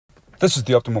This is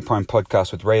the Optimal Prime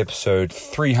Podcast with Ray, episode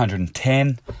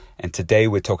 310, and today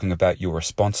we're talking about your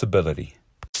responsibility.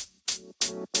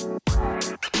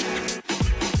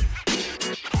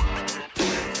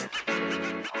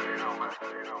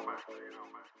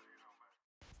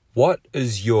 What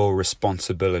is your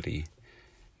responsibility?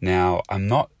 Now, I'm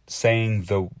not saying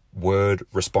the word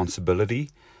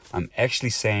responsibility. I'm actually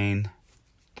saying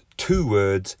two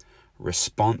words,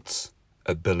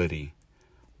 responsibility.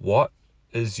 What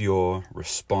is your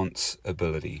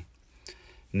responsibility?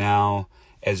 Now,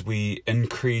 as we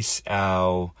increase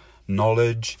our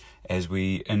knowledge, as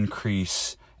we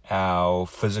increase our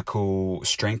physical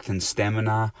strength and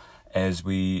stamina, as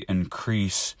we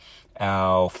increase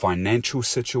our financial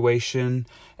situation,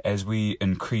 as we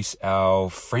increase our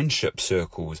friendship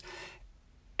circles,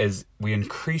 as we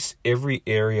increase every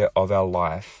area of our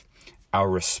life, our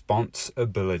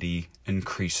responsibility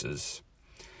increases.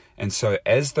 And so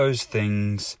as those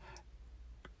things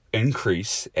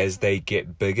increase, as they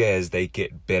get bigger, as they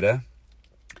get better,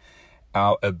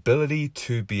 our ability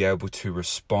to be able to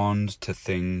respond to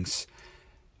things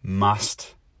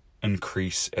must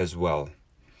increase as well.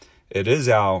 It is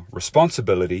our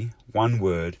responsibility, one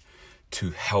word, to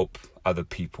help other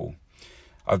people.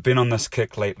 I've been on this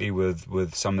kick lately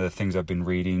with some of the things I've been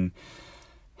reading,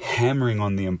 hammering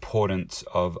on the importance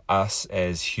of us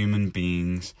as human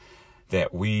beings,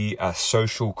 that we are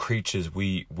social creatures.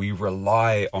 We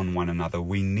rely on one another.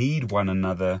 We need one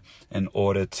another in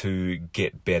order to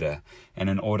get better and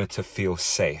in order to feel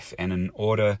safe and in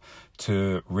order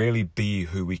to really be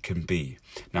who we can be.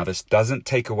 Now, this doesn't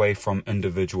take away from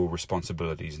individual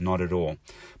responsibilities, not at all.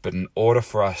 But in order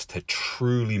for us to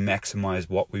truly maximize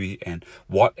what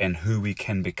and who we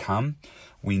can become,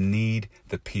 we need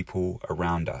the people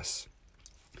around us.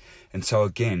 And so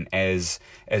again, as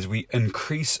we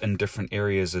increase in different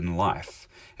areas in life,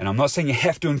 and I'm not saying you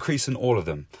have to increase in all of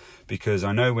them, because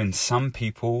I know when some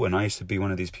people, and I used to be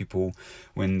one of these people,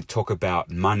 when they talk about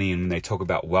money and when they talk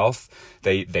about wealth,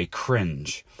 they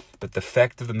cringe. But the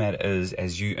fact of the matter is,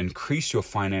 as you increase your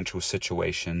financial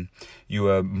situation, you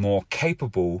are more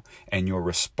capable and your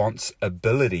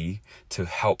responsibility to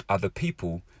help other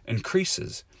people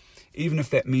increases. Even if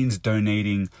that means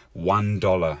donating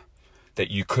 $1 that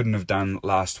you couldn't have done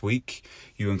last week,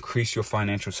 you increase your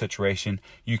financial situation,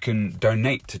 you can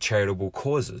donate to charitable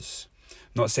causes.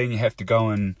 I'm not saying you have to go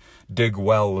and dig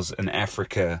wells in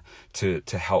Africa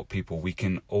to help people. We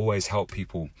can always help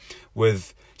people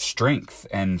with strength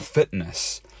and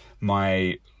fitness.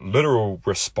 My literal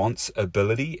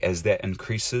responsibility as that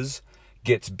increases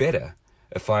gets better.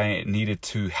 If I needed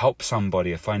to help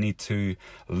somebody, if I need to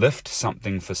lift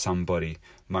something for somebody,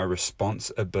 my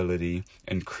responsibility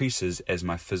increases as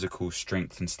my physical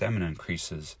strength and stamina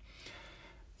increases.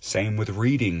 Same with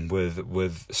reading,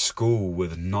 with school,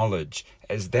 with knowledge.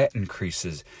 As that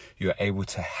increases, you're able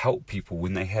to help people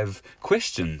when they have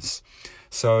questions.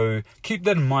 So keep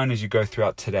that in mind as you go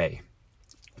throughout today.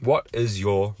 What is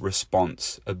your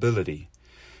responsibility?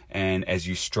 And as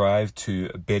you strive to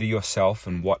better yourself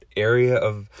in whatever area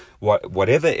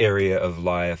of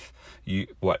life you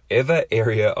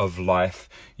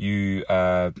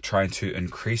are trying to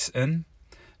increase in,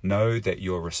 know that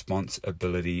your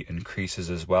responsibility increases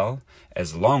as well,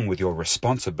 as long with your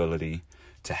responsibility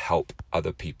to help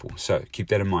other people. So keep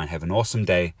that in mind. Have an awesome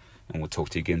day, and we'll talk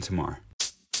to you again tomorrow.